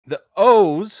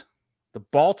O's, the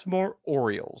Baltimore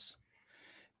Orioles,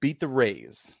 beat the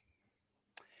Rays.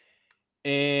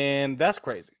 And that's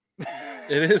crazy.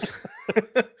 It is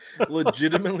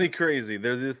legitimately crazy.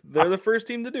 They're the first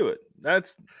team to do it.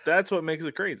 That's what makes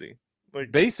it crazy.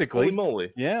 Like, basically, holy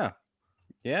moly. Yeah.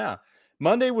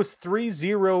 Monday was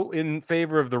 3-0 in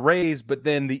favor of the Rays, but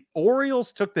then the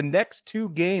Orioles took the next two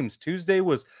games. Tuesday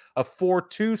was a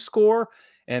 4-2 score,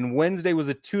 and Wednesday was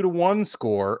a 2-1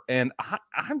 score. And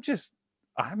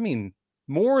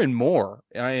more and more,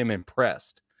 I am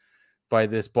impressed by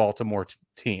this Baltimore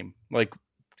team. Like,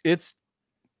 I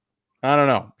don't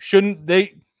know. Should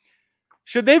they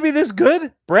be this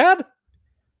good, Brad?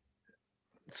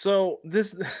 So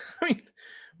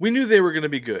we knew they were going to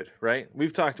be good, right? We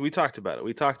talked about it.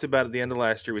 We talked about it at the end of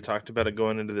last year. We talked about it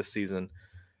going into this season.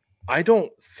 I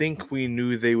don't think we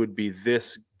knew they would be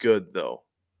this good, though.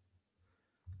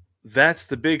 That's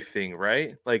the big thing,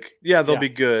 right? Like, yeah, they'll be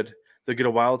good. They'll get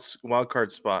a wild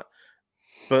card spot.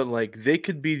 But, like, they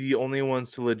could be the only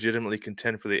ones to legitimately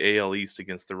contend for the AL East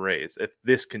against the Rays if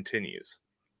this continues.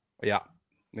 Yeah,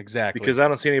 exactly. Because I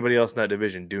don't see anybody else in that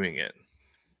division doing it.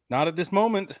 Not at this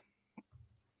moment.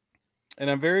 And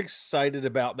I'm very excited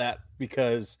about that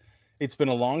because it's been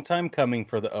a long time coming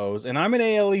for the O's. And I'm an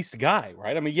AL East guy,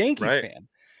 right? I'm a Yankees fan.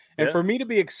 And for me to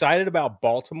be excited about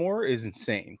Baltimore is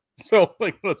insane. So,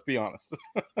 like, let's be honest.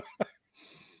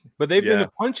 But they've been the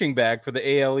punching bag for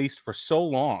the AL East for so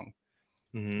long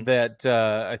that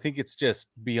I think it's just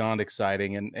beyond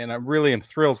exciting. And I really am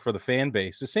thrilled for the fan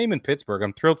base. The same in Pittsburgh.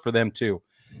 I'm thrilled for them, too.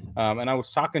 And I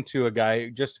was talking to a guy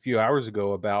just a few hours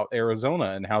ago about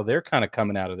Arizona and how they're kind of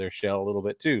coming out of their shell a little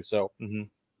bit too. So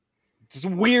it's a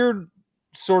weird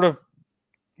sort of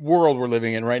world we're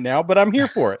living in right now, but I'm here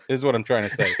for it, is what I'm trying to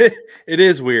say. It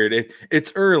is weird.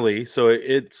 It's early, so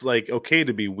it's like okay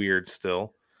to be weird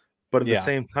still. But at the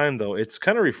same time, though, it's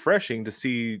kind of refreshing to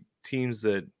see teams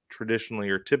that traditionally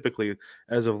or typically,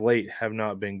 as of late, have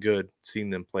not been good, seeing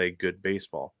them play good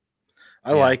baseball.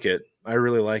 I like it. I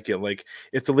really like it. Like,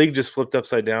 if the league just flipped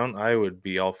upside down, I would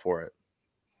be all for it.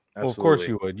 Absolutely. Well, of course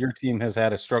you would. Your team has had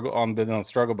been on a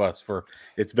struggle bus for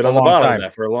it's been on the bottom of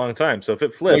that for a long time. So if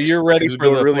it flips, you're ready for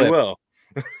the really flip. well.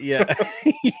 Yeah.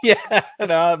 Yeah.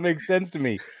 No, it makes sense to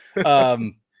me.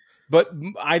 But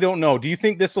I don't know. Do you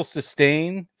think this will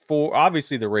sustain?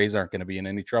 Obviously the Rays aren't going to be in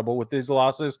any trouble with these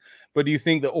losses, but do you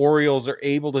think the Orioles are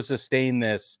able to sustain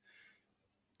this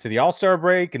to the All-Star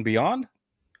break and beyond?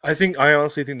 I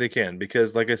honestly think they can,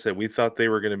 because like I said, we thought they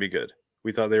were going to be good.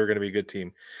 We thought they were going to be a good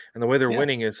team. And the way they're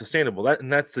winning is sustainable.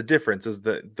 That's the difference, is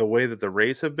that the way that the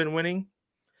Rays have been winning,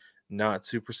 not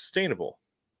super sustainable.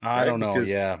 I don't know.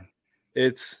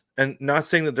 Because and not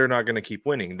saying that they're not going to keep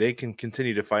winning. They can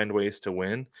continue to find ways to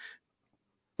win.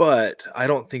 But I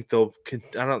don't think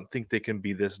they can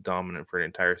be this dominant for an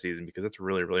entire season, because it's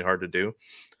really, really hard to do.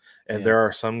 And there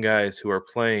are some guys who are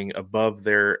playing above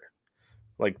their,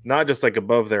 like, not just like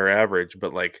above their average,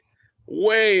 but like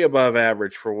way above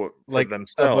average for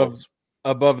themselves,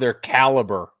 above their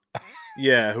caliber.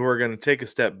 Yeah, who are going to take a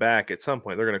step back at some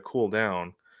point. They're going to cool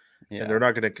down, and they're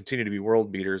not going to continue to be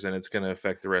world beaters, and it's going to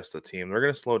affect the rest of the team. They're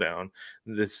going to slow down.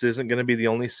 This isn't going to be the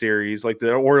only series. Like,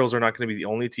 the Orioles are not going to be the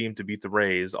only team to beat the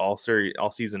Rays all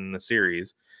season in the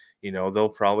series. You know, they'll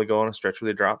probably go on a stretch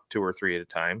where they drop 2 or 3 at a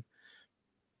time.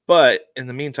 But in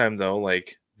the meantime, though,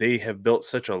 like, they have built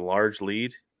such a large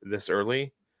lead this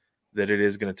early that it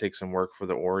is going to take some work for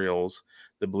the Orioles,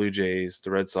 the Blue Jays,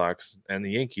 the Red Sox, and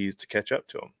the Yankees to catch up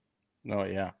to them. Oh,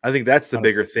 yeah. I think that's the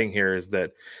bigger thing here, is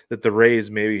that the Rays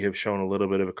maybe have shown a little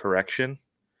bit of a correction,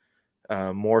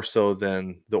 more so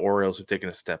than the Orioles have taken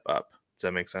a step up. Does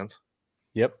that make sense?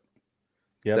 Yep.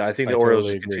 I think the Orioles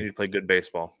totally continue to play good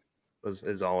baseball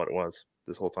is all it was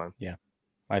this whole time. Yeah,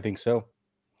 I think so.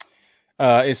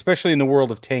 Especially in the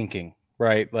world of tanking,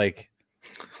 right? Like,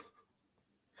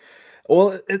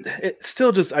 well, it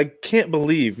still just, I can't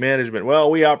believe management.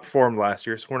 Well, we outperformed last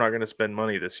year, so we're not going to spend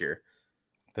money this year.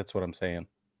 That's what I'm saying.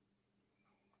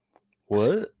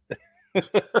 What?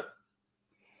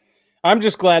 I'm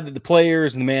just glad that the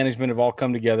players and the management have all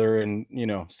come together and,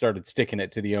 started sticking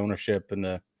it to the ownership and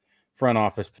the front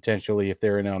office, potentially, if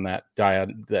they're in on that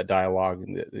dialogue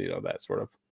and, that sort of